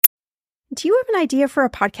Do you have an idea for a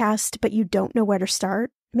podcast, but you don't know where to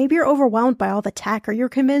start? Maybe you're overwhelmed by all the tech, or you're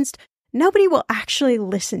convinced nobody will actually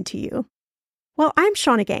listen to you. Well, I'm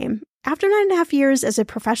Shauna Game. After 9.5 years as a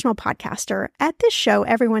professional podcaster, at this show,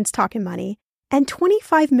 everyone's talking money, and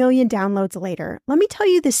 25 million downloads later, let me tell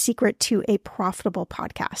you the secret to a profitable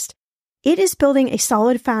podcast. It is building a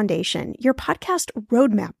solid foundation, your podcast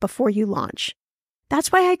roadmap before you launch. That's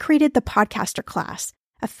why I created the Podcaster Class,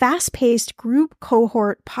 a fast-paced group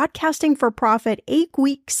cohort podcasting for profit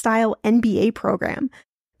 8-week style MBA program.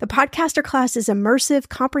 The Podcaster Class is immersive,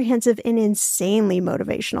 comprehensive, and insanely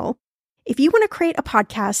motivational. If you want to create a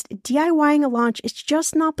podcast, DIYing a launch is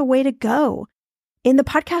just not the way to go. In the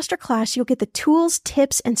Podcaster Class, you'll get the tools,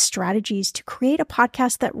 tips, and strategies to create a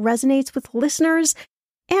podcast that resonates with listeners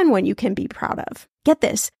and one you can be proud of. Get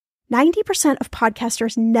this, 90% of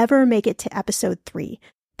podcasters never make it to episode 3.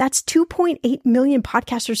 That's 2.8 million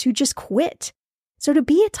podcasters who just quit. So to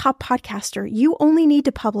be a top podcaster, you only need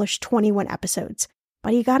to publish 21 episodes,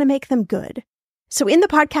 but you got to make them good. So in the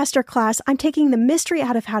Podcaster Class, I'm taking the mystery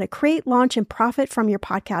out of how to create, launch, and profit from your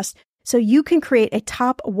podcast so you can create a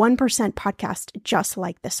top 1% podcast just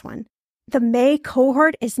like this one. The May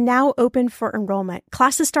cohort is now open for enrollment.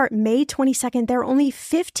 Classes start May 22nd. There are only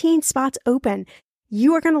 15 spots open.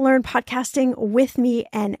 You are going to learn podcasting with me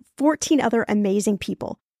and 14 other amazing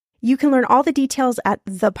people. You can learn all the details at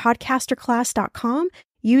thepodcasterclass.com.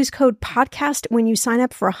 Use code PODCAST when you sign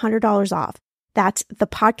up for $100 off. That's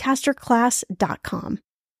thepodcasterclass.com.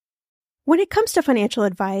 When it comes to financial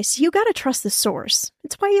advice, you got to trust the source.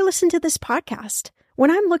 It's why you listen to this podcast.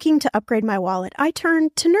 When I'm looking to upgrade my wallet, I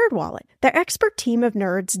turn to NerdWallet. Their expert team of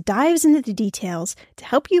nerds dives into the details to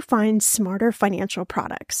help you find smarter financial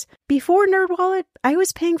products. Before NerdWallet, I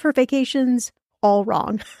was paying for vacations all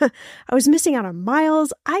wrong. I was missing out on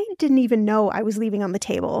miles I didn't even know I was leaving on the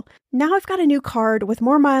table. Now I've got a new card with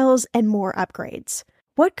more miles and more upgrades.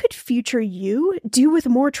 What could future you do with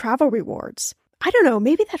more travel rewards? I don't know,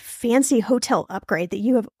 maybe that fancy hotel upgrade that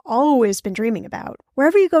you have always been dreaming about.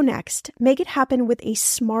 Wherever you go next, make it happen with a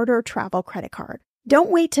smarter travel credit card. Don't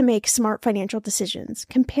wait to make smart financial decisions.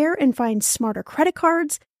 Compare and find smarter credit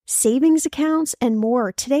cards, savings accounts, and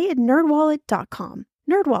more today at nerdwallet.com.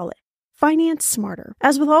 NerdWallet. Finance smarter.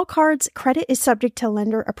 As with all cards, credit is subject to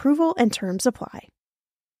lender approval and terms apply.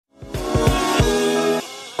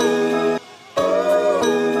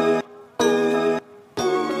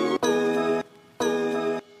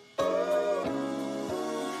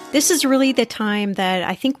 This is really the time that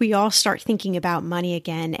I think we all start thinking about money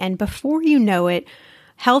again. And before you know it,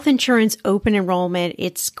 health insurance open enrollment,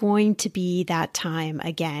 it's going to be that time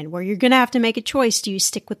again where you're going to have to make a choice. Do you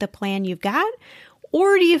stick with the plan you've got?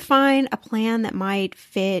 Or do you find a plan that might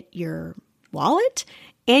fit your wallet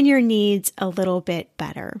and your needs a little bit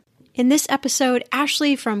better? In this episode,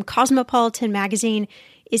 Ashley from Cosmopolitan Magazine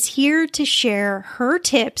is here to share her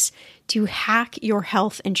tips to hack your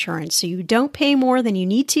health insurance so you don't pay more than you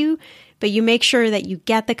need to, but you make sure that you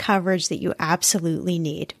get the coverage that you absolutely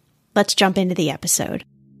need. Let's jump into the episode.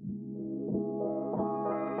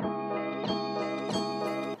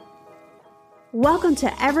 Welcome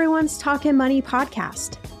to Everyone's Talking Money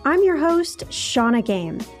podcast. I'm your host, Shauna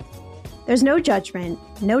Game. There's no judgment,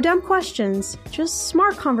 no dumb questions, just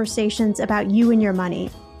smart conversations about you and your money.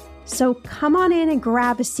 So come on in and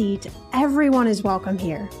grab a seat. Everyone is welcome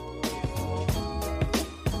here.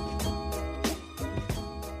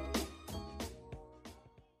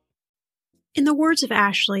 In the words of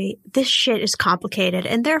Ashley, this shit is complicated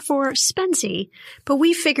and therefore spency, but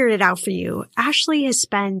we figured it out for you. Ashley has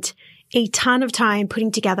spent a ton of time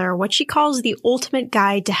putting together what she calls the ultimate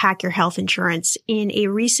guide to hack your health insurance in a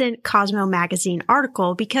recent Cosmo magazine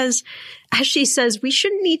article because, as she says, we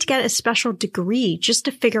shouldn't need to get a special degree just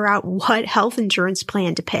to figure out what health insurance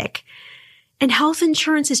plan to pick. And health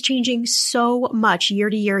insurance is changing so much year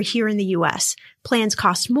to year here in the US. Plans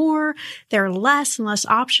cost more, there are less and less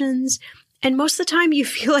options, and most of the time you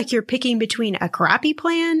feel like you're picking between a crappy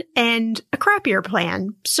plan and a crappier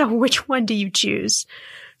plan. So which one do you choose?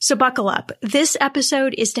 So buckle up. This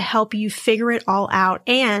episode is to help you figure it all out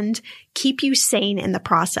and keep you sane in the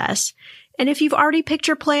process. And if you've already picked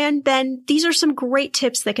your plan, then these are some great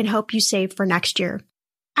tips that can help you save for next year.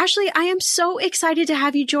 Ashley, I am so excited to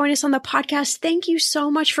have you join us on the podcast. Thank you so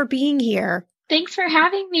much for being here. Thanks for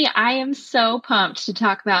having me. I am so pumped to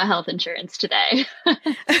talk about health insurance today.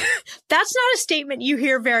 That's not a statement you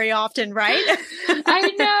hear very often, right?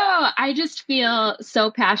 I know. I just feel so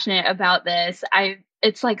passionate about this.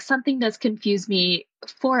 It's like something that's confused me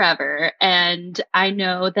forever. And I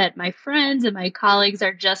know that my friends and my colleagues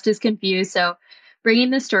are just as confused. So bringing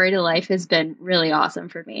the story to life has been really awesome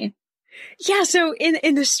for me. Yeah, so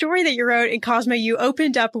in the story that you wrote in Cosmo, you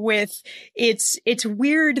opened up with it's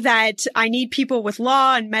weird that I need people with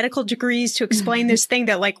law and medical degrees to explain this thing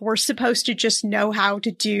that like we're supposed to just know how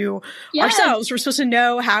to do Yes. ourselves. We're supposed to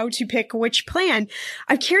know how to pick which plan.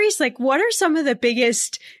 I'm curious, like, what are some of the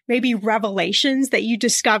biggest maybe revelations that you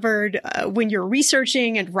discovered when you're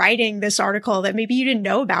researching and writing this article that maybe you didn't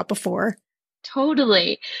know about before?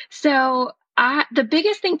 Totally. So, the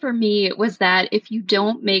biggest thing for me was that if you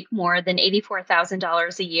don't make more than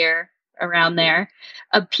 $84,000 a year, around there,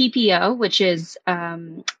 a PPO, which is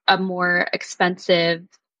a more expensive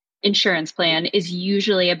insurance plan, is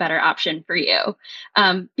usually a better option for you.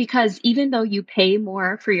 Because even though you pay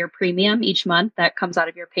more for your premium each month that comes out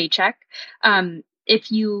of your paycheck,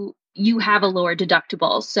 if you have a lower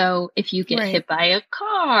deductible. So if you get Right. hit by a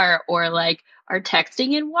car or like are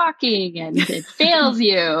texting and walking and it fails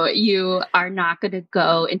you, you are not going to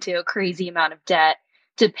go into a crazy amount of debt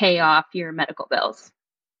to pay off your medical bills.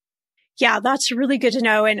 Yeah, that's really good to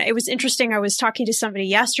know. And it was interesting. I was talking to somebody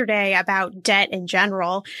yesterday about debt in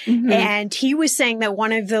general, Hmm. and he was saying that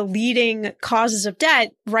one of the leading causes of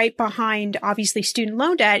debt, right behind obviously student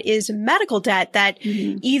loan debt, is medical debt, that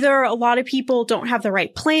Hmm. either a lot of people don't have the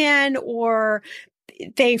right plan or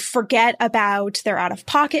they forget about their out of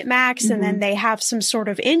pocket max and Hmm. then they have some sort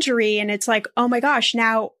of injury. And it's like, oh my gosh,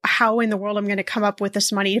 now how in the world am I going to come up with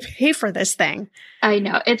this money to pay for this thing? I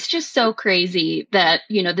know. It's just so crazy that,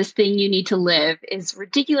 this thing you need to live is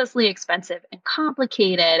ridiculously expensive and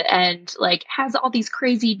complicated and like has all these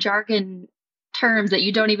crazy jargon terms that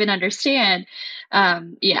you don't even understand.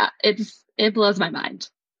 Yeah, it blows my mind.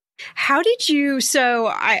 How did you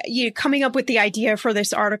coming up with the idea for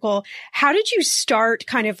this article, how did you start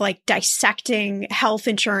kind of like dissecting health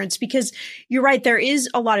insurance? Because you're right, there is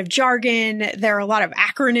a lot of jargon, there are a lot of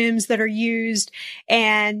acronyms that are used,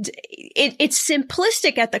 and it's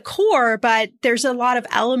simplistic at the core, but there's a lot of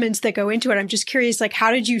elements that go into it. I'm just curious, like,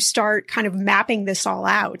 how did you start kind of mapping this all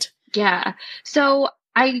out? Yeah. So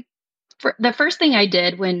the first thing I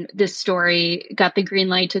did when this story got the green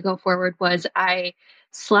light to go forward was I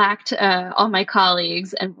slacked all my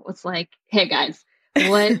colleagues and was like, hey guys,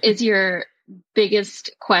 what is your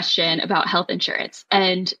biggest question about health insurance?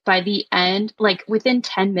 And by the end, like within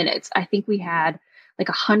 10 minutes, I think we had like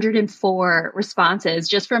 104 responses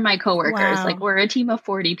just from my coworkers. Like Wow. we're a team of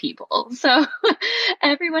 40 people. So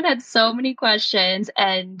everyone had so many questions.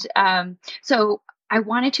 And so I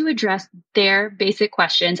wanted to address their basic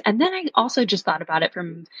questions. And then I also just thought about it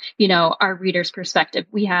from, our readers' perspective.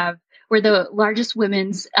 We're the largest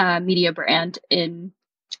women's media brand in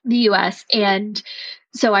the US. And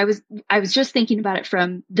so I was just thinking about it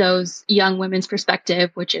from those young women's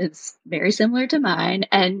perspective, which is very similar to mine,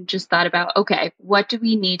 and just thought about, okay, what do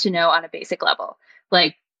we need to know on a basic level?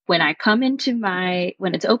 Like when I come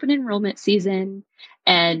when it's open enrollment season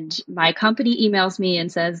and my company emails me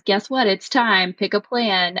and says, guess what? It's time, pick a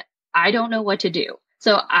plan. I don't know what to do.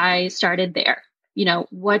 So I started there. Yeah.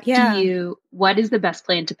 What is the best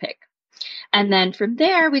plan to pick? And then from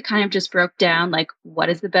there, we kind of just broke down like, what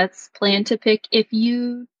is the best plan to pick if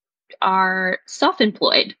you are self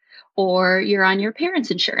employed or you're on your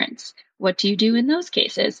parents' insurance? What do you do in those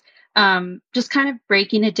cases? Just kind of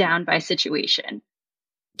breaking it down by situation.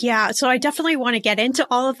 Yeah, so I definitely want to get into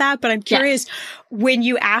all of that, but I'm curious, Yes. when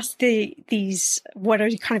you asked these, what are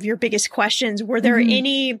kind of your biggest questions? Were there Mhm.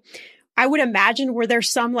 any, I would imagine, were there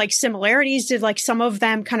some like similarities? Did like some of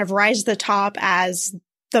them kind of rise to the top as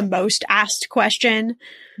the most asked question?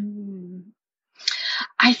 Mm.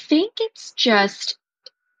 I think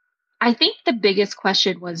I think the biggest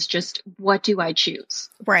question was just, what do I choose?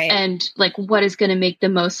 Right. And like, what is going to make the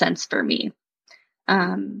most sense for me?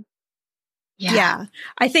 Um, yeah. Yeah,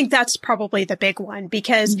 I think that's probably the big one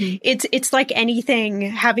because Hmm. it's like anything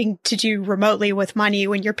having to do remotely with money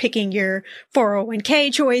when you're picking your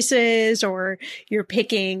 401k choices or you're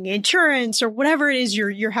picking insurance or whatever it is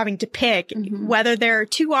you're having to pick, Hmm. whether there are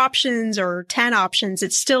two options or 10 options,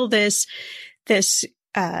 it's still this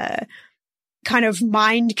uh kind of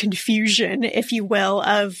mind confusion, if you will,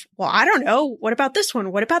 of, well, I don't know. What about this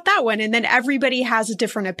one? What about that one? And then everybody has a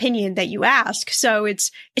different opinion that you ask. So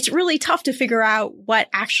it's really tough to figure out what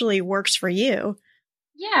actually works for you.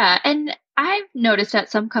 Yeah. And I've noticed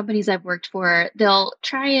that some companies I've worked for, they'll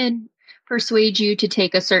try and persuade you to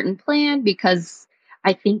take a certain plan because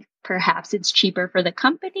I think perhaps it's cheaper for the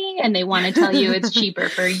company and they want to tell you it's cheaper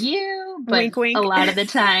for you, but Wink, a wink. lot of the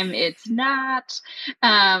time it's not.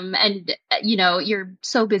 And, you're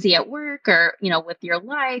so busy at work or, with your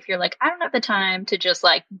life, you're like, I don't have the time to just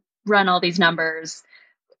like run all these numbers.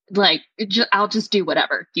 Like, I'll just do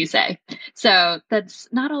whatever you say. So that's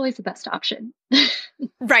not always the best option.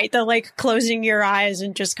 Right. The like closing your eyes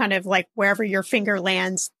and just kind of like wherever your finger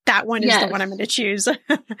lands, that one is the one I'm going to choose.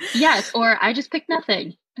 Yes. Or I just pick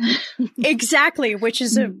nothing. Exactly. Which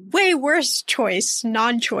is a way worse choice,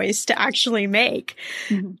 non-choice to actually make.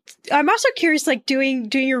 Mm-hmm. I'm also curious, like doing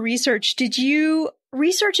your research, did you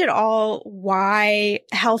research at all why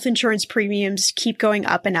health insurance premiums keep going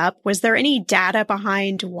up and up? Was there any data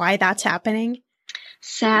behind why that's happening?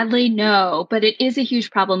 Sadly, no, but it is a huge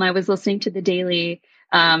problem. I was listening to the Daily,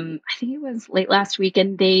 I think it was late last week,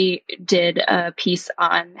 and they did a piece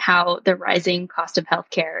on how the rising cost of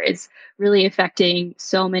healthcare is really affecting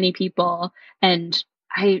so many people. And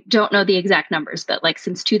I don't know the exact numbers, but like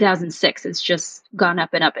since 2006, it's just gone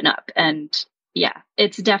up and up and up. And yeah,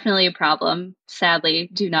 it's definitely a problem. Sadly,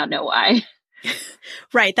 do not know why.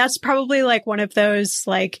 Right. That's probably like one of those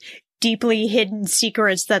like deeply hidden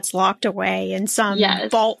secrets that's locked away in some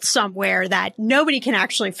vault somewhere that nobody can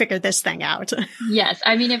actually figure this thing out. Yes.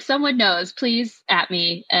 I mean, if someone knows, please at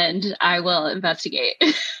me and I will investigate.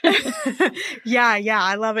 Yeah.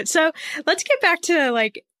 I love it. So let's get back to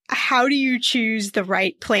like, how do you choose the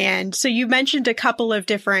right plan? So you mentioned a couple of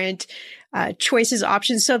different choices,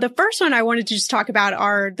 options. So the first one I wanted to just talk about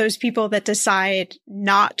are those people that decide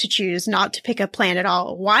not to choose, not to pick a plan at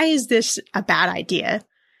all. Why is this a bad idea?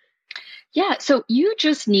 Yeah, so you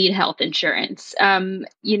just need health insurance.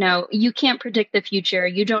 You can't predict the future.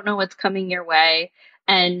 You don't know what's coming your way.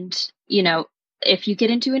 And, if you get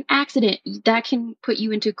into an accident, that can put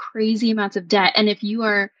you into crazy amounts of debt. And if you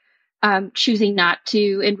are choosing not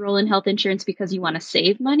to enroll in health insurance because you want to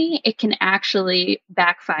save money, it can actually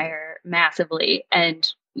backfire massively and,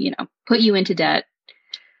 put you into debt.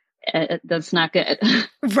 That's not good.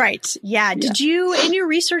 Right. Yeah. Did you, in your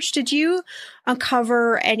research, did you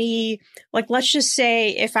uncover any, like, let's just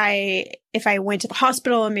say if I went to the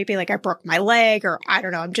hospital and maybe like I broke my leg or I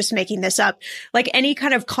don't know, I'm just making this up, like any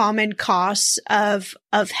kind of common costs of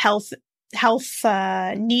health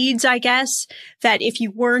needs, I guess, that if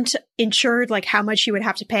you weren't insured, like how much you would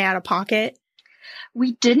have to pay out of pocket?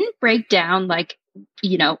 We didn't break down like,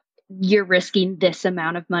 you're risking this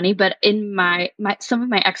amount of money. But in some of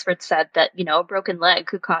my experts said that, a broken leg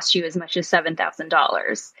could cost you as much as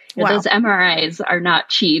 $7,000. Wow. Those MRIs are not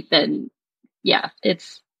cheap. And it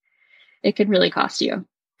can really cost you.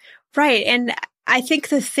 Right. And I think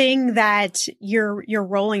the thing that you're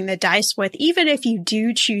rolling the dice with, even if you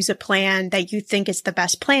do choose a plan that you think is the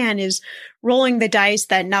best plan, is rolling the dice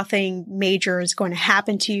that nothing major is going to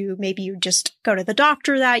happen to you. Maybe you just go to the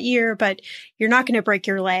doctor that year, but you're not going to break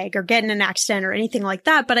your leg or get in an accident or anything like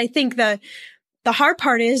that. But I think the hard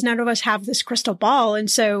part is none of us have this crystal ball. And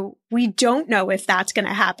so we don't know if that's going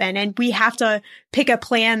to happen. And we have to pick a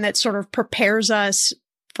plan that sort of prepares us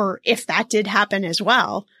for if that did happen as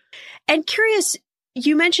well. And curious,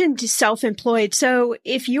 you mentioned self-employed. So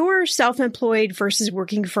if you're self-employed versus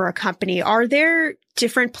working for a company, are there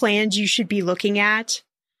different plans you should be looking at?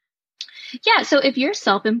 Yeah. So if you're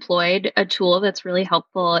self-employed, a tool that's really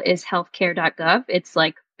helpful is healthcare.gov. It's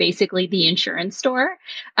like basically the insurance store.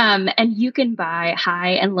 And you can buy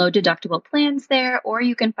high and low deductible plans there, or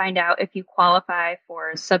you can find out if you qualify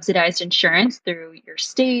for subsidized insurance through your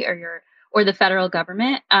state or the federal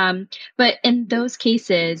government. But in those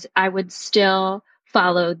cases, I would still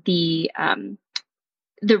follow the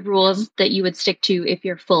rules that you would stick to if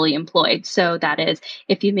you're fully employed. So that is,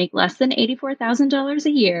 if you make less than $84,000 a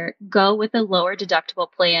year, go with a lower deductible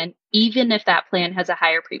plan, even if that plan has a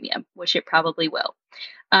higher premium, which it probably will.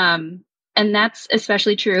 And that's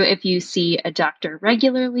especially true if you see a doctor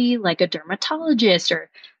regularly, like a dermatologist, or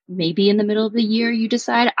maybe in the middle of the year, you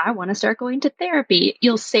decide, I want to start going to therapy.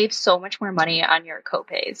 You'll save so much more money on your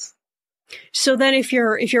copays. So then if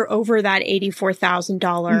you're over that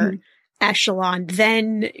 $84,000 echelon,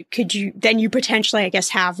 then you potentially, I guess,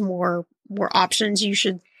 have more options you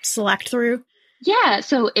should select through? Yeah.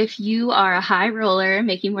 So if you are a high roller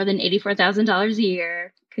making more than $84,000 a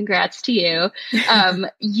year, congrats to you.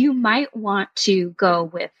 You might want to go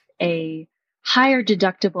with a higher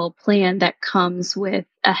deductible plan that comes with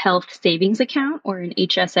a health savings account or an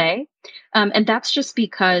HSA. And that's just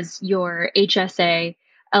because your HSA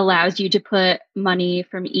allows you to put money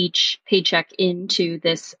from each paycheck into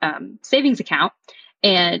this savings account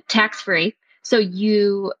and tax-free. So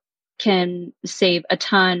you can save a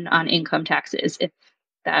ton on income taxes if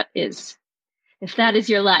that is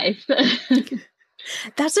your life.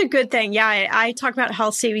 That's a good thing. Yeah, I talk about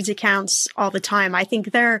health savings accounts all the time. I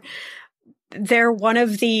think they're one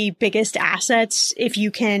of the biggest assets. If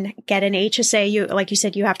you can get an HSA, like you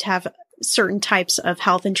said, you have to have certain types of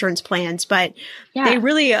health insurance plans, but Yeah. they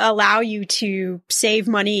really allow you to save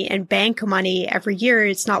money and bank money every year.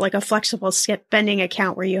 It's not like a flexible spending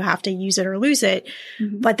account where you have to use it or lose it,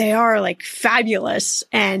 but they are like fabulous.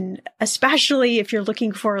 And especially if you're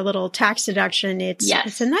looking for a little tax deduction,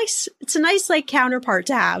 it's a nice like counterpart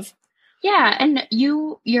to have. Yeah. And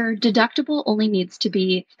your deductible only needs to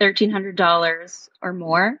be $1,300 or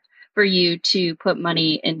more for you to put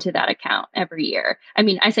money into that account every year. I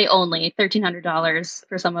mean, I say only $1,300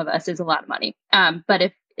 for some of us is a lot of money.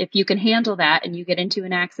 But if you can handle that and you get into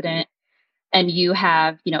an accident and you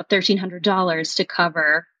have, $1,300 to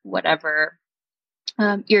cover whatever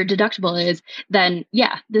your deductible is, then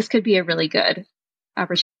yeah, this could be a really good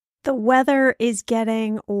opportunity. The weather is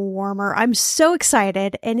getting warmer. I'm so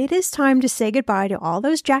excited, and it is time to say goodbye to all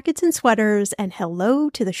those jackets and sweaters and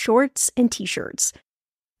hello to the shorts and t-shirts.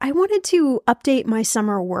 I wanted to update my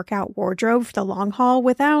summer workout wardrobe for the long haul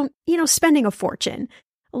without, spending a fortune.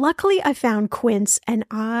 Luckily, I found Quince and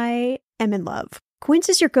I am in love. Quince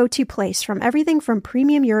is your go-to place from everything from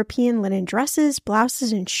premium European linen dresses,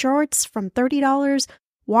 blouses, and shorts from $30,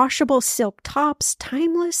 washable silk tops,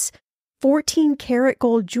 timeless, 14-karat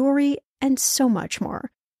gold jewelry, and so much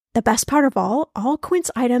more. The best part of all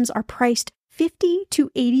Quince items are priced 50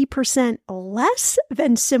 to 80% less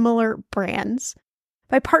than similar brands.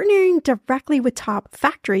 By partnering directly with top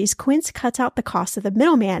factories, Quince cuts out the cost of the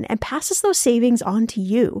middleman and passes those savings on to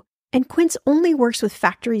you. And Quince only works with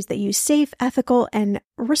factories that use safe, ethical, and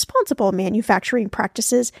responsible manufacturing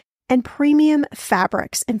practices and premium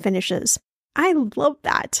fabrics and finishes. I love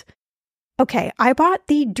that. Okay, I bought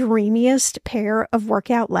the dreamiest pair of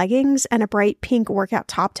workout leggings and a bright pink workout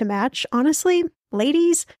top to match. Honestly,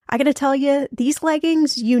 ladies, I gotta tell you, these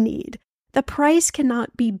leggings you need. The price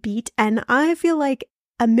cannot be beat, and I feel like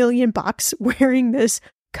 $1 million wearing this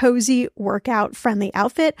cozy workout friendly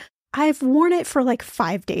outfit. I've worn it for like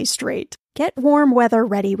 5 days straight. Get warm weather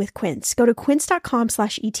ready with Quince. Go to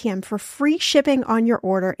quince.com/ETM for free shipping on your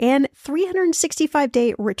order and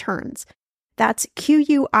 365-day returns. That's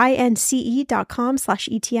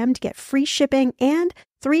QUINCE.com/ETM to get free shipping and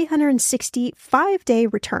 365-day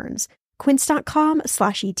returns.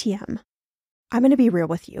 Quince.com/ETM. I'm going to be real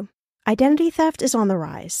with you. Identity theft is on the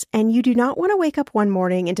rise, and you do not want to wake up one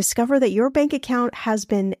morning and discover that your bank account has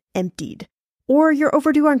been emptied, or you're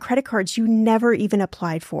overdue on credit cards you never even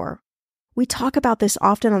applied for. We talk about this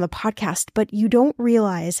often on the podcast, but you don't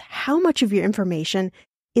realize how much of your information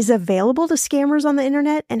is available to scammers on the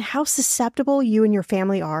internet and how susceptible you and your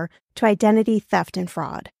family are to identity theft and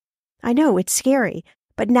fraud. I know, it's scary,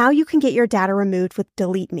 but now you can get your data removed with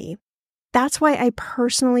Delete Me. That's why I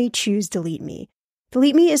personally choose Delete Me.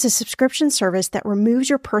 Delete Me is a subscription service that removes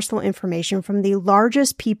your personal information from the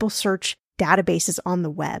largest people search databases on the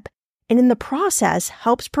web, and in the process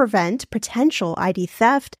helps prevent potential ID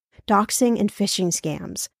theft, doxing, and phishing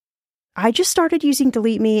scams. I just started using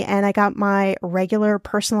Delete Me and I got my regular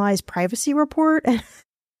personalized privacy report, and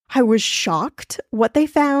I was shocked what they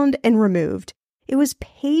found and removed. It was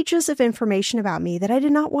pages of information about me that I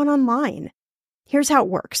did not want online. Here's how it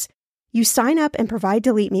works. You sign up and provide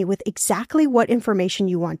Delete Me with exactly what information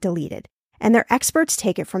you want deleted, and their experts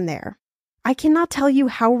take it from there. I cannot tell you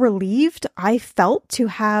how relieved I felt to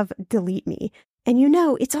have Delete Me. And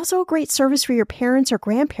it's also a great service for your parents or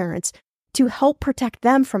grandparents to help protect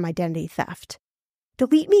them from identity theft.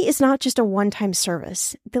 Delete Me is not just a one-time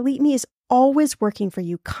service. Delete Me is always working for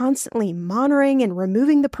you, constantly monitoring and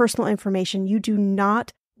removing the personal information you do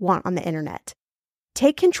not want on the internet.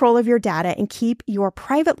 Take control of your data and keep your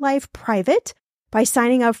private life private by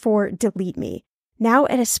signing up for Delete Me, now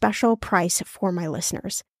at a special price for my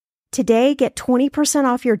listeners. Today, get 20%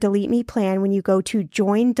 off your Delete Me plan when you go to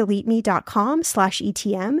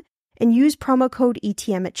joindeleteme.com/ETM and use promo code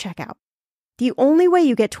ETM at checkout. The only way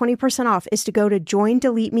you get 20% off is to go to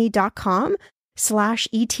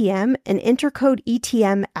joindeleteme.com/ETM and enter code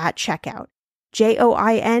ETM at checkout.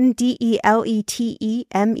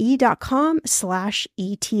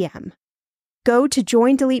 joindeleteme.com/ETM. Go to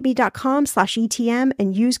joindeleteme.com/ETM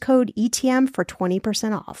and use code ETM for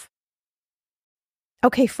 20% off.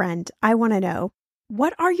 Okay, friend, I want to know,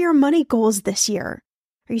 what are your money goals this year?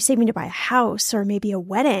 Are you saving to buy a house or maybe a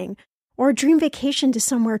wedding or a dream vacation to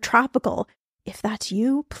somewhere tropical? If that's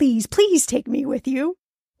you, please take me with you.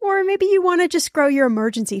 Or maybe you want to just grow your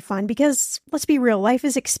emergency fund because, let's be real, life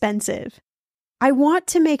is expensive. I want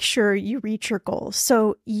to make sure you reach your goals,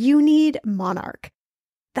 so you need Monarch.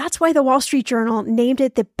 That's why the Wall Street Journal named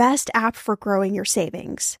it the best app for growing your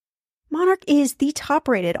savings. Monarch is the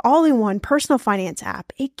top-rated all-in-one personal finance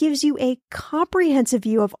app. It gives you a comprehensive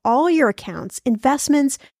view of all your accounts,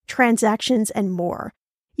 investments, transactions, and more.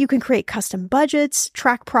 You can create custom budgets,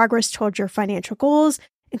 track progress towards your financial goals,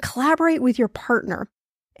 and collaborate with your partner.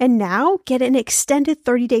 And now get an extended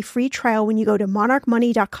 30-day free trial when you go to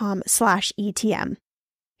monarchmoney.com/ETM.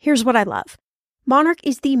 Here's what I love. Monarch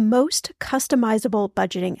is the most customizable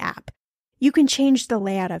budgeting app. You can change the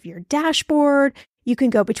layout of your dashboard. You can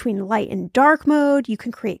go between light and dark mode. You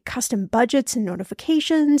can create custom budgets and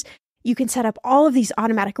notifications. You can set up all of these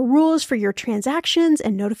automatic rules for your transactions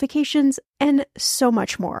and notifications, and so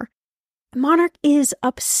much more. Monarch is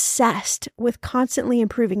obsessed with constantly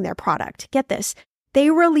improving their product. Get this. They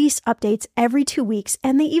release updates every 2 weeks,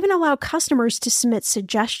 and they even allow customers to submit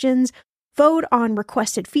suggestions, vote on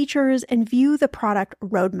requested features, and view the product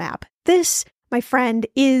roadmap. This, my friend,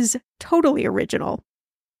 is totally original.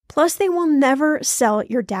 Plus, they will never sell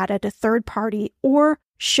your data to third party or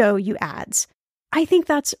show you ads. I think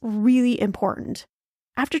that's really important.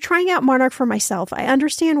 After trying out Monarch for myself, I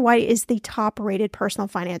understand why it is the top-rated personal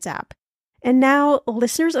finance app. And now,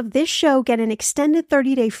 listeners of this show get an extended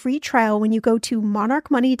 30-day free trial when you go to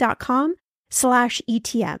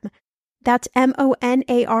monarchmoney.com/ETM. That's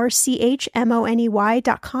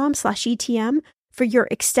monarchmoney.com/ETM for your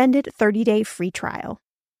extended 30-day free trial.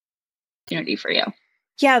 Opportunity for you.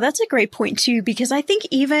 Yeah, that's a great point too, because I think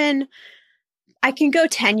even I can go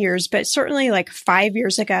 10 years, but certainly like 5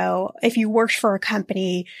 years ago, if you worked for a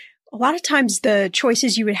company, a lot of times the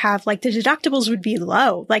choices you would have, like the deductibles would be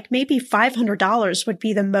low, like maybe $500 would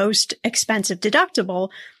be the most expensive deductible.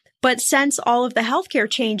 But since all of the healthcare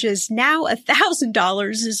changes, now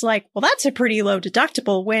 $1,000 is like, well, that's a pretty low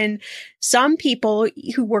deductible when some people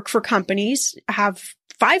who work for companies have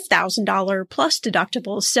 $5,000 plus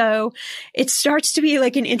deductibles. So it starts to be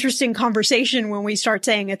like an interesting conversation when we start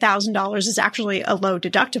saying $1,000 is actually a low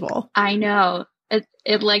deductible. I know.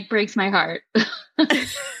 It like breaks my heart.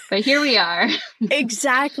 But here we are.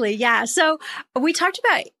 Exactly. Yeah. So we talked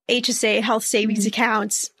about HSA health savings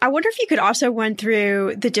accounts. I wonder if you could also run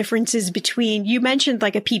through the differences between, you mentioned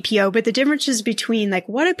like a PPO, but the differences between like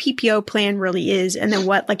what a PPO plan really is and then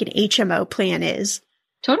what like an HMO plan is.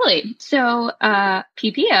 Totally. So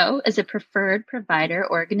PPO is a preferred provider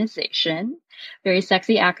organization. Very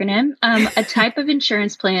sexy acronym. A type of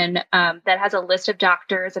insurance plan that has a list of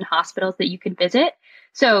doctors and hospitals that you can visit.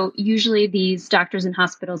 So usually these doctors and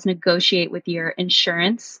hospitals negotiate with your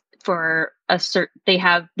insurance for they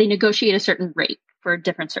negotiate a certain rate for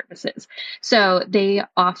different services. So they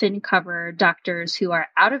often cover doctors who are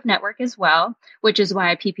out of network as well, which is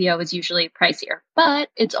why PPO is usually pricier. But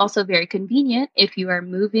it's also very convenient if you are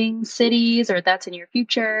moving cities or that's in your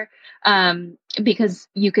future, because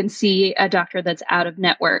you can see a doctor that's out of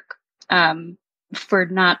network for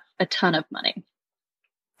not a ton of money.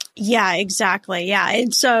 Yeah, exactly. Yeah.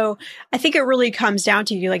 And so I think it really comes down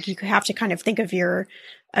to you, like you have to kind of think of your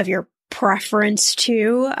preference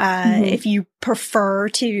too. If you prefer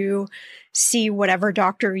to see whatever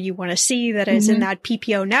doctor you want to see that is in that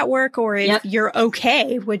PPO network, or if you're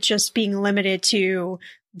okay with just being limited to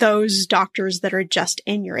those doctors that are just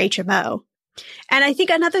in your HMO. And I think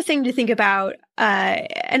another thing to think about,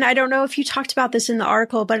 and I don't know if you talked about this in the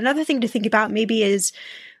article, but another thing to think about maybe is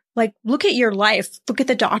like, look at your life, look at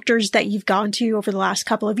the doctors that you've gone to over the last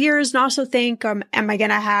couple of years, and also think, am I going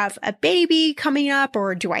to have a baby coming up,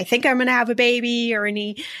 or do I think I'm going to have a baby or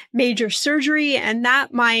any major surgery? And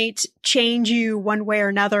that might change you one way or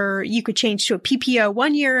another. You could change to a PPO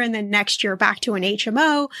one year and then next year back to an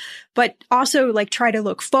HMO, but also like try to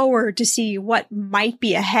look forward to see what might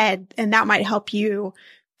be ahead. And that might help you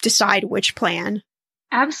decide which plan.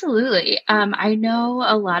 Absolutely. I know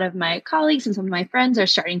a lot of my colleagues and some of my friends are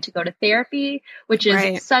starting to go to therapy, which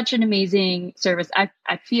is such an amazing service. I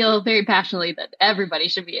feel very passionately that everybody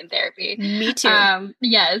should be in therapy. Me too.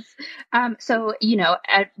 Yes. So,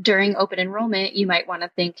 during open enrollment, you might want to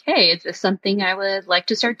think, hey, is this something I would like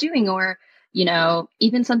to start doing? Or,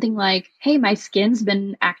 even something like, hey, my skin's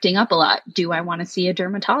been acting up a lot. Do I want to see a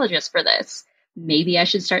dermatologist for this? Maybe I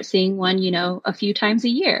should start seeing one, a few times a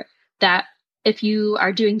year. That if you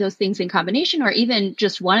are doing those things in combination, or even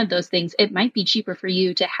just one of those things, it might be cheaper for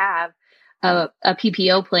you to have a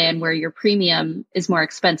PPO plan where your premium is more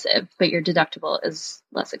expensive, but your deductible is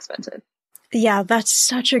less expensive. Yeah, that's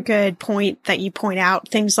such a good point that you point out.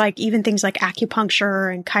 Things like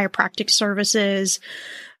acupuncture and chiropractic services.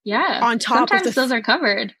 Yeah. On top sometimes those are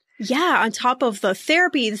covered. Yeah, on top of the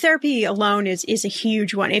therapy alone is a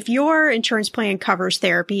huge one. If your insurance plan covers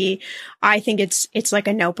therapy, I think it's like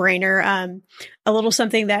a no-brainer. A little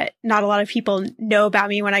something that not a lot of people know about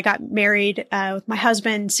me: when I got married with my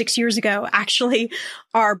husband 6 years ago, actually,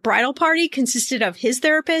 our bridal party consisted of his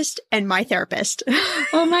therapist and my therapist.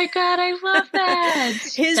 Oh my God, I love that.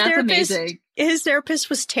 That's amazing. His therapist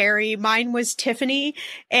was Terry. Mine was Tiffany.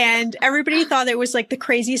 And everybody thought it was like the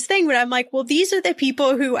craziest thing. But I'm like, well, these are the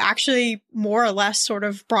people who actually more or less sort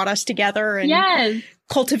of brought us together and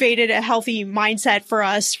cultivated a healthy mindset for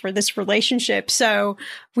us for this relationship. So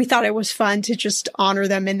we thought it was fun to just honor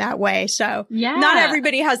them in that way. So not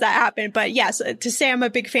everybody has that happen. But yes, to say I'm a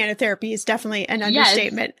big fan of therapy is definitely an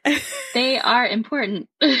understatement. They are important.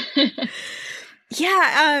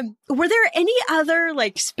 Yeah. Were there any other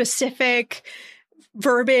like specific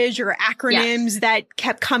verbiage or acronyms that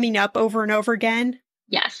kept coming up over and over again?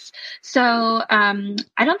 Yes. So I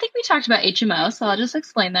don't think we talked about HMO, so I'll just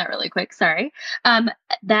explain that really quick. Sorry.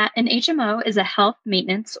 That an HMO is a health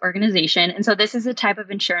maintenance organization. And so this is a type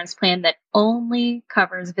of insurance plan that only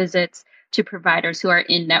covers visits to providers who are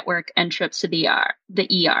in network and trips to the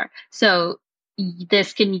ER. So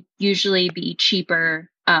this can usually be cheaper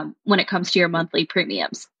when it comes to your monthly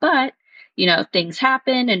premiums. But, things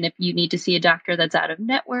happen. And if you need to see a doctor that's out of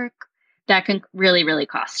network, that can really, really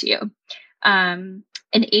cost you. An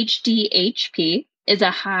HDHP is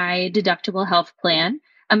a high deductible health plan.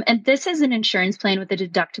 And this is an insurance plan with a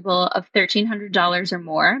deductible of $1,300 or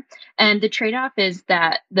more. And the trade-off is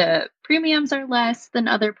that the premiums are less than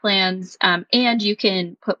other plans, and you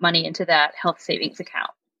can put money into that health savings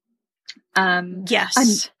account.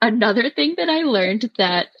 Yes. Another thing that I learned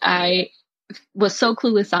that I was so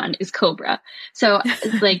clueless on is COBRA. So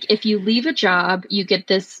like if you leave a job, you get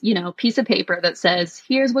this, piece of paper that says,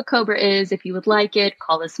 here's what COBRA is. If you would like it,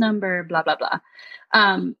 call this number, blah, blah, blah.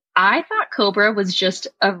 I thought COBRA was just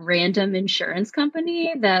a random insurance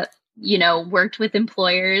company that, worked with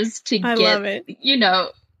employers to get,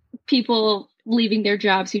 people leaving their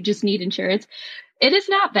jobs who just need insurance. It is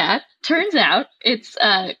not that. Turns out it's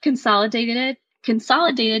a consolidated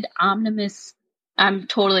omnibus. I'm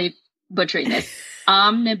totally butchering this.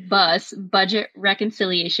 Omnibus Budget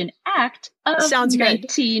Reconciliation Act of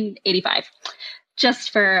 1985.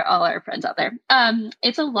 Just for all our friends out there.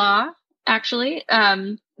 It's a law, actually,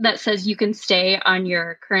 that says you can stay on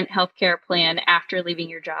your current healthcare plan after leaving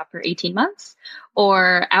your job for 18 months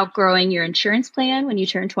or outgrowing your insurance plan when you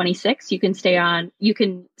turn 26. You can stay on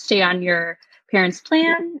your parents'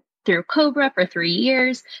 plan through COBRA for 3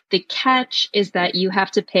 years. The catch is that you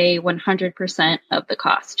have to pay 100% of the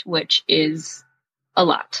cost, which is a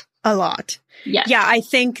lot. A lot. Yes. Yeah, I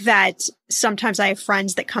think that sometimes I have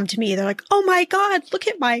friends that come to me, they're like, oh my God, look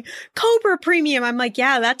at my COBRA premium. I'm like,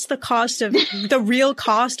 yeah, that's the cost of the real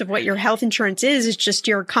cost of what your health insurance is. It's just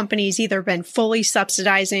your company's either been fully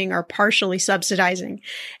subsidizing or partially subsidizing.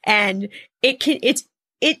 And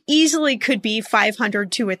it easily could be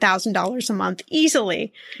 $500 to $1,000 a month.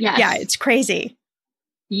 Easily. Yes. Yeah, it's crazy.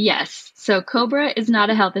 Yes. So COBRA is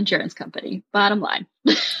not a health insurance company, bottom line.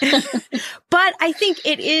 But I think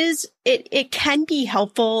it can be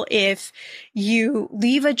helpful if you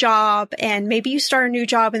leave a job and maybe you start a new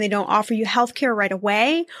job and they don't offer you healthcare right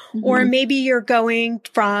away. Mm-hmm. Or maybe you're going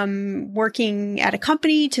from working at a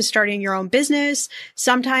company to starting your own business.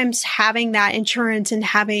 Sometimes having that insurance and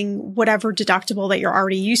having whatever deductible that you're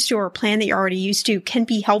already used to or plan that you're already used to can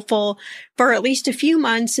be helpful for at least a few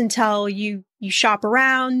months until you shop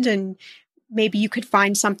around and maybe you could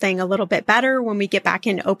find something a little bit better when we get back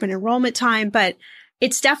in open enrollment time. But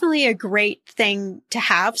it's definitely a great thing to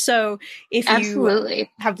have. So if you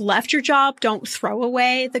have left your job, don't throw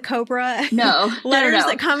away the COBRA letters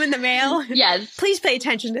that come in the mail. Yes. Please pay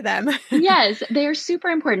attention to them. Yes, they are super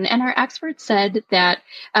important. And our experts said that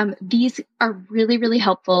these are really, really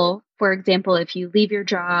helpful. For example, if you leave your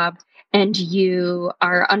job and you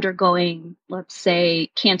are undergoing, let's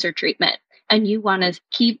say, cancer treatment, and you want to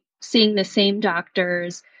keep seeing the same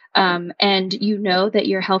doctors, and you know that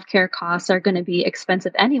your healthcare costs are going to be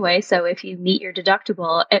expensive anyway. So if you meet your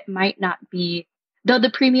deductible, it might not be, though the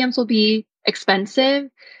premiums will be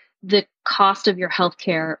expensive, the cost of your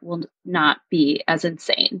healthcare will not be as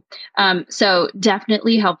insane. So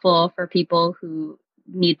definitely helpful for people who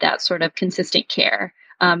need that sort of consistent care,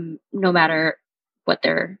 no matter what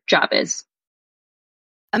their job is.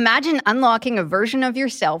 Imagine unlocking a version of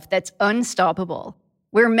yourself that's unstoppable,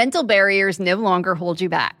 where mental barriers no longer hold you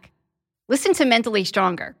back. Listen to Mentally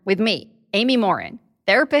Stronger with me, Amy Morin,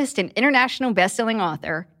 therapist and international best-selling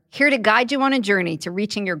author, here to guide you on a journey to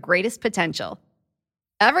reaching your greatest potential.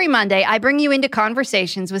 Every Monday, I bring you into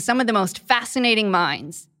conversations with some of the most fascinating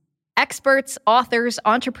minds. Experts, authors,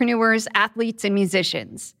 entrepreneurs, athletes, and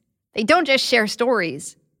musicians. They don't just share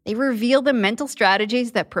stories. They reveal the mental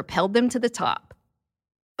strategies that propelled them to the top.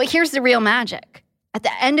 But here's the real magic. At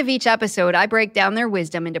the end of each episode, I break down their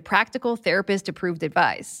wisdom into practical therapist-approved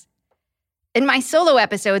advice. In my solo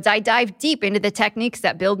episodes, I dive deep into the techniques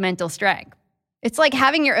that build mental strength. It's like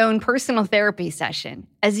having your own personal therapy session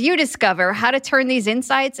as you discover how to turn these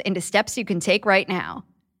insights into steps you can take right now.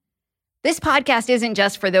 This podcast isn't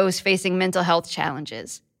just for those facing mental health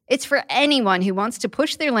challenges. It's for anyone who wants to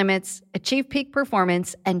push their limits, achieve peak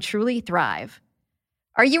performance, and truly thrive.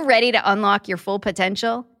 Are you ready to unlock your full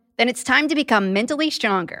potential? Then it's time to become mentally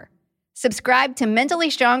stronger. Subscribe to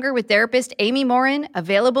Mentally Stronger with therapist Amy Morin,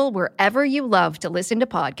 available wherever you love to listen to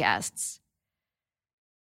podcasts.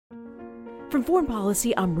 From Foreign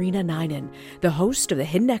Policy, I'm Rena Ninan, the host of The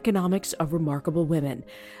Hidden Economics of Remarkable Women.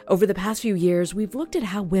 Over the past few years, we've looked at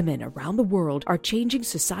how women around the world are changing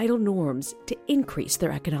societal norms to increase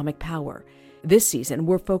their economic power. This season,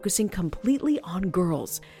 we're focusing completely on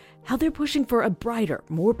girls, how they're pushing for a brighter,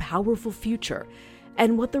 more powerful future,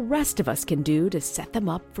 and what the rest of us can do to set them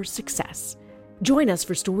up for success. Join us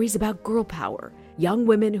for stories about girl power, young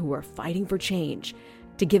women who are fighting for change,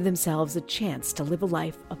 to give themselves a chance to live a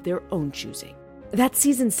life of their own choosing. That's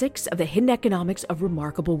Season 6 of The Hidden Economics of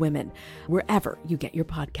Remarkable Women, wherever you get your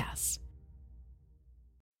podcasts.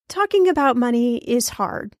 Talking about money is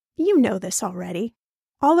hard. You know this already.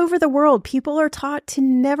 All over the world, people are taught to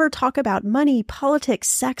never talk about money, politics,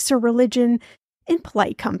 sex, or religion in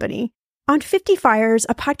polite company. On 50 Fires,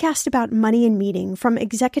 a podcast about money and meeting from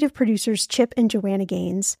executive producers Chip and Joanna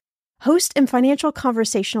Gaines, host and financial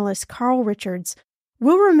conversationalist Carl Richards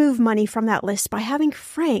will remove money from that list by having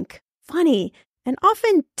frank, funny, and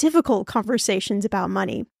often difficult conversations about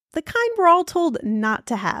money, the kind we're all told not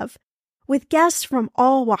to have, with guests from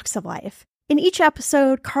all walks of life. In each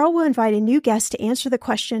episode, Carl will invite a new guest to answer the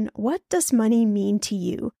question, what does money mean to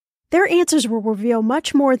you? Their answers will reveal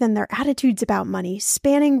much more than their attitudes about money,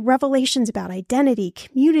 spanning revelations about identity,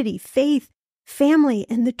 community, faith, family,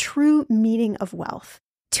 and the true meaning of wealth.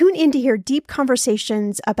 Tune in to hear deep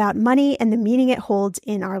conversations about money and the meaning it holds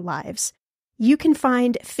in our lives. You can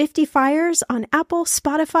find 50 Fires on Apple,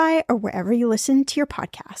 Spotify, or wherever you listen to your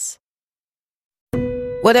podcasts.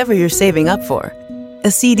 Whatever you're saving up for,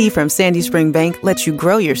 a CD from Sandy Spring Bank lets you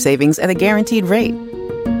grow your savings at a guaranteed rate.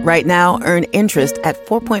 Right now, earn interest at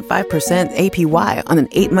 4.5% APY on an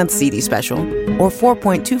 8-month CD special or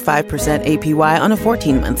 4.25% APY on a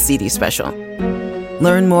 14-month CD special.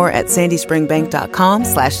 Learn more at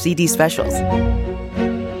sandyspringbank.com/CD specials.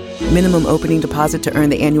 Minimum opening deposit to earn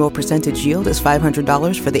the annual percentage yield is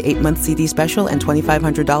 $500 for the 8-month CD special and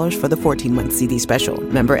 $2,500 for the 14-month CD special.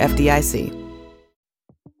 Member FDIC.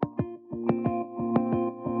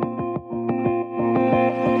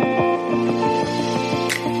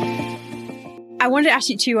 I wanted to ask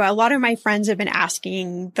you too, a lot of my friends have been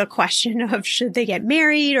asking the question of should they get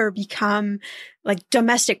married or become like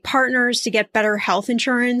domestic partners to get better health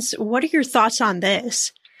insurance? What are your thoughts on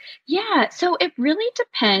this? Yeah, so it really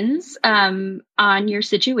depends on your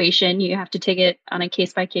situation. You have to take it on a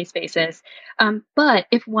case-by-case basis. But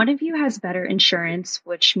if one of you has better insurance,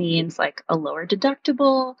 which means like a lower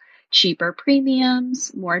deductible, cheaper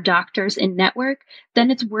premiums, more doctors in network, then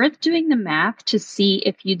it's worth doing the math to see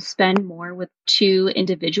if you'd spend more with 2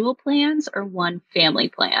 individual plans or 1 family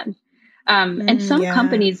plan. And some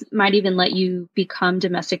companies might even let you become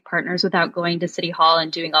domestic partners without going to City Hall and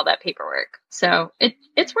doing all that paperwork. So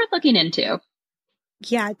it's worth looking into.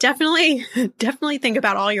 Yeah, definitely think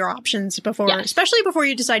about all your options before, especially before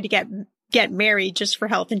you decide to get married just for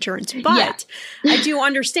health insurance. But I do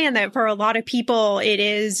understand that for a lot of people, it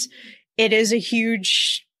is a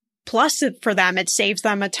huge plus for them. It saves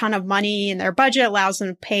them a ton of money in their budget, allows them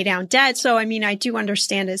to pay down debt. So, I mean, I do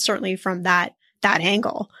understand it certainly from that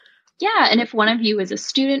angle. Yeah. And if one of you is a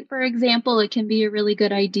student, for example, it can be a really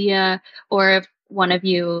good idea. Or if one of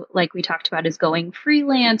you, like we talked about, is going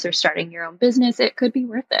freelance or starting your own business, it could be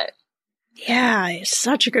worth it. Yeah, it's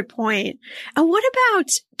such a good point. And what about,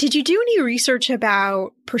 did you do any research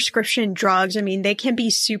about prescription drugs? I mean, they can be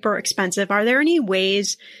super expensive. Are there any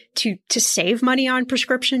ways to save money on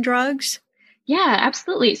prescription drugs? Yeah,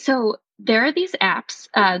 absolutely. So there are these apps,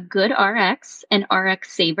 GoodRx and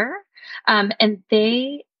RX Saver, and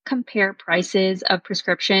they compare prices of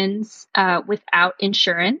prescriptions without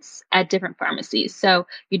insurance at different pharmacies. So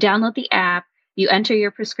you download the app, you enter your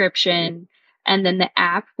prescription, and then the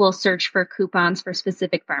app will search for coupons for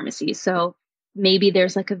specific pharmacies. So maybe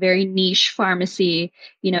there's like a very niche pharmacy,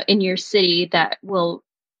 in your city that will,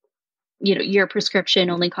 your prescription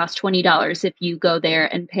only costs $20 if you go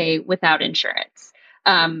there and pay without insurance.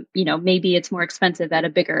 Maybe it's more expensive at a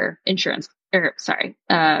bigger drugstore.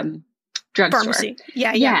 Pharmacy.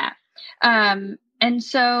 Yeah. And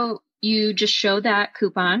so you just show that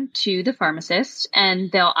coupon to the pharmacist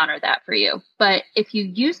and they'll honor that for you. But if you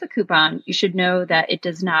use the coupon, you should know that it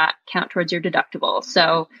does not count towards your deductible.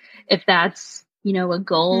 So if that's, a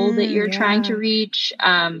goal that you're trying to reach,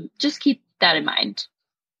 just keep that in mind.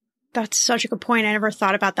 That's such a good point. I never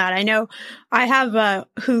thought about that. I know I have a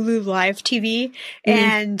Hulu Live TV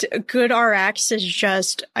and GoodRx is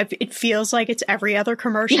just, it feels like it's every other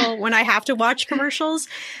commercial when I have to watch commercials.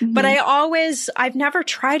 But I've never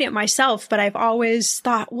tried it myself, but I've always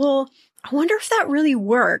thought, well, I wonder if that really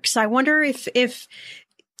works. I wonder if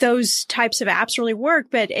those types of apps really work,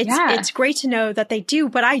 but it's great to know that they do.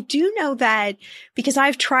 But I do know that because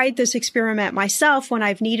I've tried this experiment myself when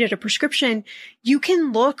I've needed a prescription, you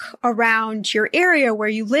can look around your area where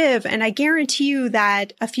you live. And I guarantee you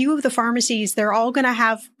that a few of the pharmacies, they're all going to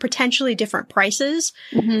have potentially different prices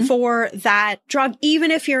for that drug, even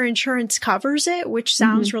if your insurance covers it, which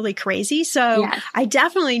sounds really crazy. So I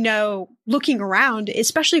definitely know looking around,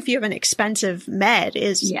 especially if you have an expensive med,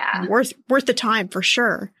 is worth the time for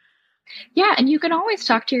sure. Yeah. And you can always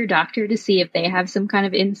talk to your doctor to see if they have some kind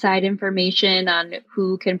of inside information on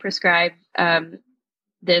who can prescribe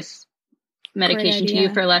this medication to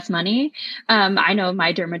you for less money. I know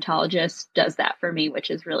my dermatologist does that for me,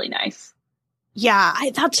 which is really nice. Yeah,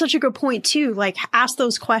 that's such a good point too. Like, ask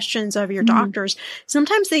those questions of your doctors.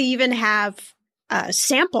 Sometimes they even have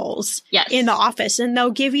samples in the office, and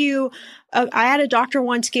they'll give you, I had a doctor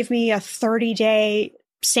once give me a 30-day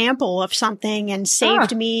sample of something and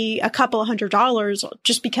saved me a couple of $100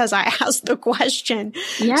 just because I asked the question.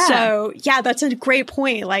 Yeah. So that's a great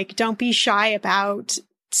point. Like, don't be shy about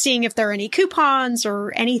seeing if there are any coupons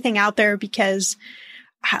or anything out there, because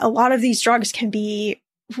a lot of these drugs can be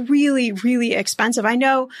really, really expensive. I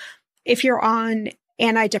know if you're on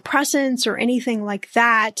antidepressants or anything like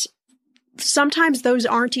that, sometimes those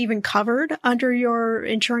aren't even covered under your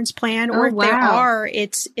insurance plan, or if they are,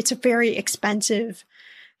 it's a very expensive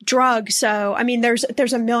drug. So, I mean, there's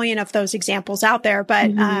a million of those examples out there,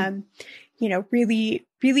 but, really,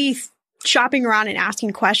 really shopping around and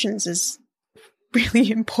asking questions is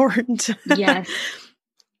really important. Yes.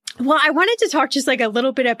 Well, I wanted to talk just like a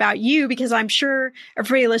little bit about you, because I'm sure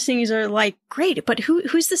everybody listening are like, great, but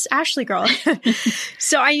who's this Ashley girl?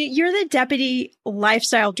 So you're the Deputy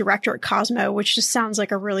Lifestyle Director at Cosmo, which just sounds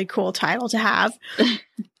like a really cool title to have.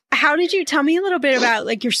 Tell me a little bit about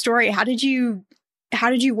like your story? How did you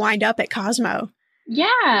wind up at Cosmo?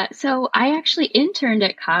 Yeah. So I actually interned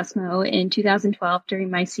at Cosmo in 2012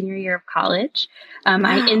 during my senior year of college.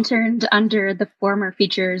 I interned under the former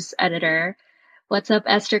features editor. What's up,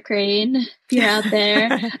 Esther Crane? If you're out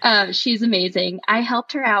there. She's amazing. I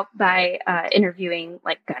helped her out by interviewing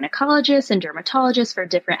like gynecologists and dermatologists for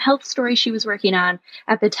different health stories she was working on.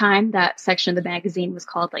 At the time, that section of the magazine was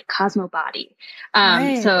called like Cosmo Body.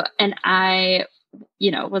 So, and I,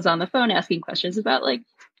 was on the phone asking questions about like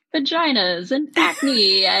vaginas and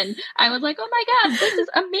acne. And I was like, oh my God, this is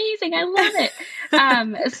amazing. I love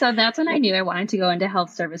it. So that's when I knew I wanted to go into health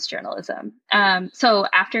service journalism. So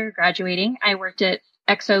after graduating, I worked at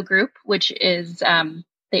XO Group, which is,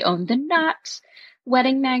 they own the Knot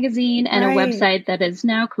wedding magazine and a website that is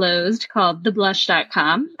now closed called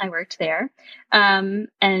theblush.com. I worked there. And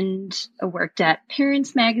I worked at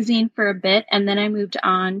Parents Magazine for a bit. And then I moved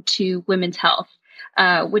on to Women's Health,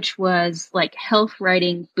 which was like health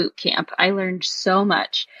writing boot camp. I learned so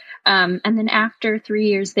much. And then after 3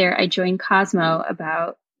 years there, I joined Cosmo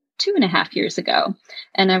about 2.5 years ago.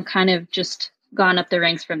 And I've kind of just gone up the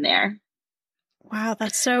ranks from there. Wow,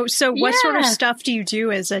 that's so what sort of stuff do you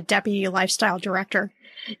do as a Deputy Lifestyle Director?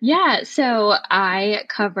 Yeah, so I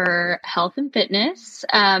cover health and fitness,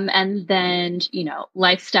 and then,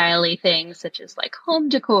 lifestyle-y things such as like home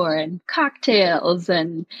decor and cocktails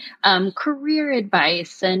and career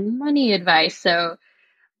advice and money advice. So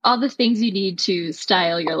all the things you need to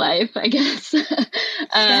style your life, I guess.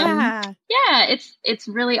 It's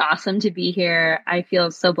really awesome to be here. I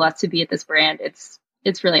feel so blessed to be at this brand. It's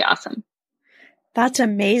really awesome. That's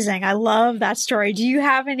amazing. I love that story. Do you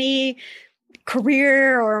have any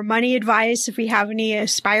career or money advice if we have any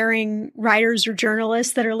aspiring writers or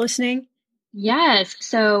journalists that are listening? Yes.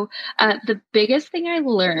 So the biggest thing I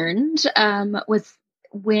learned was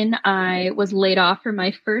when I was laid off from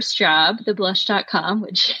my first job, theblush.com,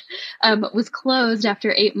 which was closed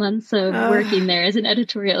after 8 months of working there as an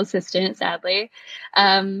editorial assistant, sadly.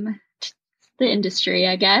 The industry,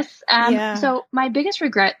 I guess. So my biggest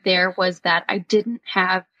regret there was that I didn't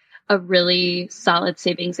have a really solid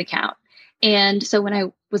savings account. And so when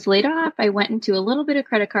I was laid off, I went into a little bit of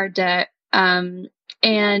credit card debt.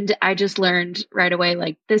 And I just learned right away,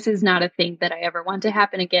 like, this is not a thing that I ever want to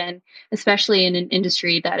happen again, especially in an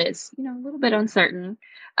industry that is, a little bit uncertain.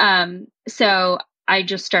 So I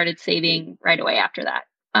just started saving right away after that.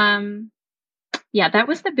 Yeah, that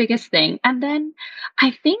was the biggest thing. And then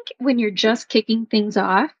I think when you're just kicking things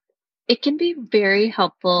off, it can be very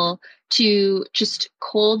helpful to just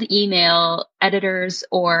cold email editors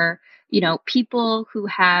or, people who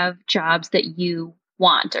have jobs that you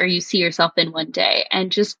want or you see yourself in one day,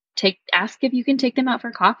 and just ask if you can take them out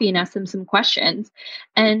for coffee and ask them some questions.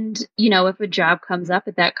 And, if a job comes up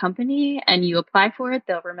at that company and you apply for it,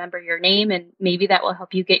 they'll remember your name, and maybe that will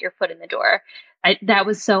help you get your foot in the door. That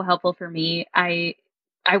was so helpful for me. I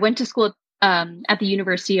went to school at the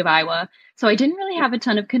University of Iowa, so I didn't really have a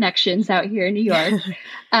ton of connections out here in New York.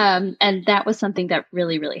 And that was something that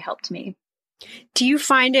really, really helped me. Do you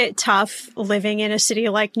find it tough living in a city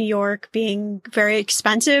like New York, being very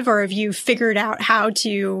expensive, or have you figured out how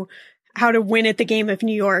to win at the game of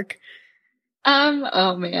New York?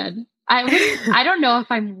 Oh man. I don't know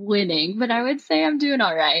if I'm winning, but I would say I'm doing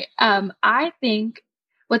all right. I think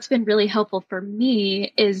what's been really helpful for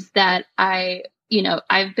me is that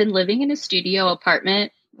I've been living in a studio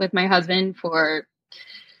apartment with my husband for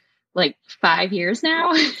like 5 years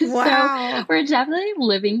now. Wow. So we're definitely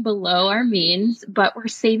living below our means, but we're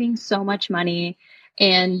saving so much money.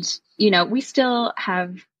 And, we still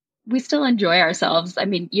enjoy ourselves. I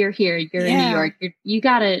mean, you're here, you're in New York, you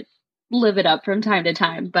got to live it up from time to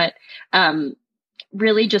time, but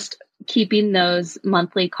really just keeping those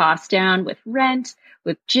monthly costs down with rent,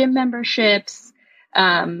 with gym memberships.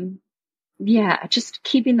 Just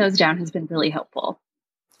keeping those down has been really helpful.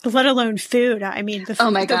 Let alone food. I mean, oh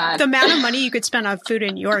my God. The amount of money you could spend on food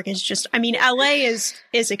in New York is just, LA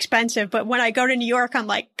is expensive, but when I go to New York, I'm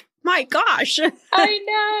like, my gosh. I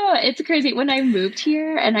know. It's crazy. When I moved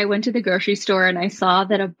here and I went to the grocery store and I saw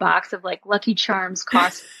that a box of like Lucky Charms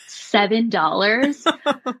cost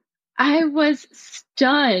 $7, I was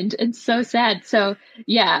stunned and so sad. So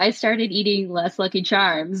yeah, I started eating less Lucky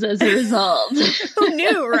Charms as a result. Who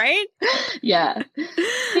knew, right? Yeah.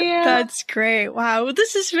 That's great. Wow. Well,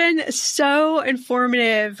 this has been so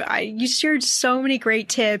informative. You shared so many great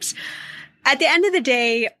tips. At the end of the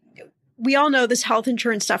day, we all know this health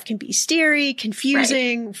insurance stuff can be scary,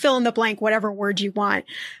 confusing, right. Fill in the blank, whatever word you want.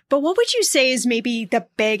 But what would you say is maybe the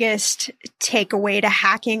biggest takeaway to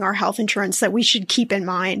hacking our health insurance that we should keep in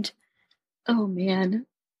mind? Oh, man.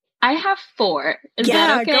 I have 4. Is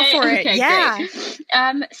that okay? Go for it. Okay, yeah.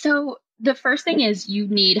 Great. So the first thing is you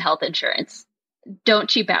need health insurance. Don't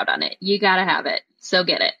cheap out on it. You got to have it. So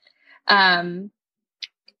get it. And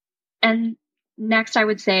next, I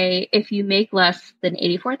would say if you make less than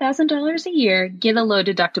 $84,000 a year, get a low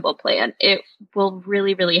deductible plan. It will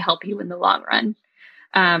really, really help you in the long run.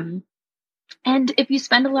 And if you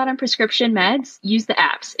spend a lot on prescription meds, use the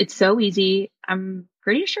apps. It's so easy. I'm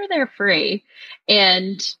pretty sure they're free,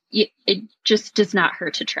 and it just does not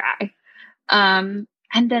hurt to try. And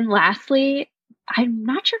then lastly, I'm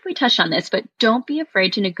not sure if we touched on this, but don't be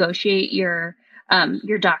afraid to negotiate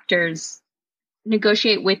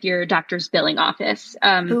negotiate with your doctor's billing office.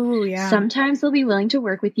 Sometimes they'll be willing to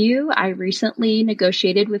work with you. I recently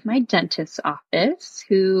negotiated with my dentist's office,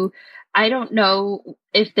 who I don't know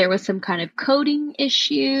if there was some kind of coding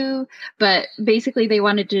issue, but basically they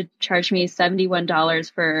wanted to charge me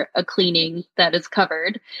 $71 for a cleaning that is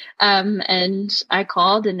covered. And I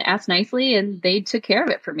called and asked nicely, and they took care of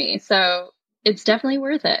it for me. So it's definitely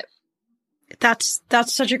worth it. That's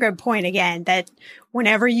such a good point again, that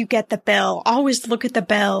whenever you get the bill, always look at the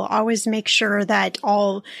bill, always make sure that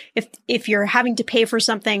if you're having to pay for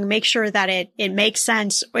something, make sure that it makes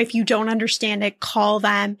sense. If you don't understand it, call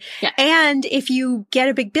them. Yeah. And if you get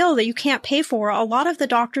a big bill that you can't pay for, a lot of the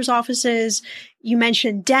doctor's offices, you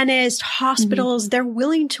mentioned dentists, hospitals, they're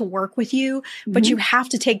willing to work with you, but you have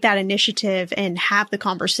to take that initiative and have the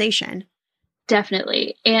conversation.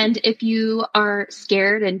 Definitely. And if you are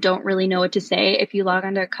scared and don't really know what to say, if you log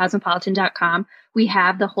on to cosmopolitan.com, we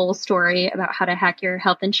have the whole story about how to hack your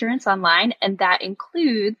health insurance online. And that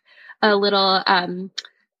includes a little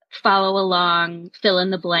follow along, fill in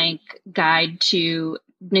the blank guide to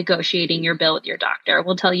negotiating your bill with your doctor.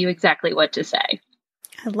 We'll tell you exactly what to say.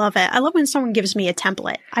 I love it. I love when someone gives me a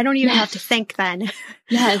template. I don't even have to think then.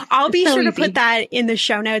 Yes. I'll be sure to put that in the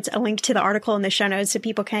show notes, a link to the article in the show notes so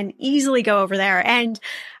people can easily go over there. And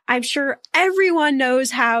I'm sure everyone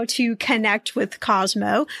knows how to connect with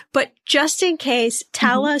Cosmo, but just in case,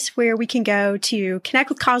 tell us where we can go to connect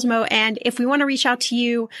with Cosmo. And if we want to reach out to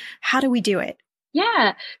you, how do we do it?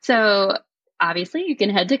 Yeah. So obviously, you can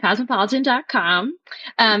head to cosmopolitan.com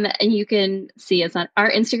and you can see us on our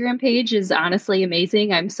Instagram page is honestly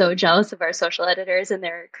amazing. I'm so jealous of our social editors and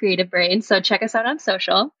their creative brains. So check us out on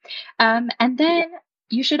social. And then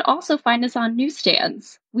you should also find us on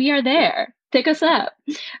newsstands. We are there. Pick us up.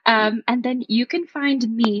 And then you can find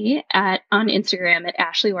me on Instagram at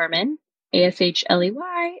Ashley Orman,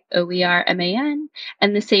 ASHLEYOERMAN,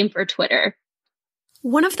 and the same for Twitter.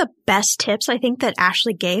 One of the best tips I think that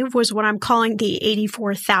Ashley gave was what I'm calling the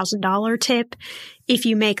 $84,000 tip. If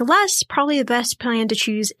you make less, probably the best plan to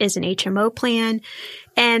choose is an HMO plan.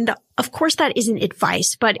 And of course, that isn't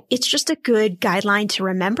advice, but it's just a good guideline to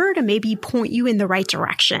remember to maybe point you in the right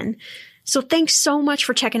direction. So thanks so much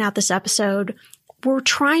for checking out this episode. We're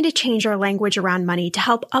trying to change our language around money to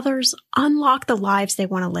help others unlock the lives they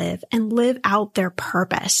want to live and live out their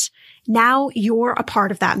purpose. Now you're a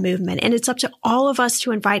part of that movement, and it's up to all of us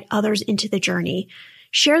to invite others into the journey.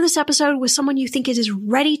 Share this episode with someone you think is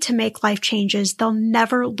ready to make life changes they'll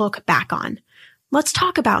never look back on. Let's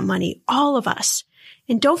talk about money, all of us.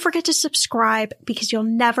 And don't forget to subscribe because you'll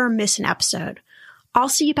never miss an episode. I'll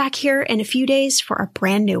see you back here in a few days for a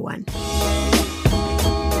brand new one.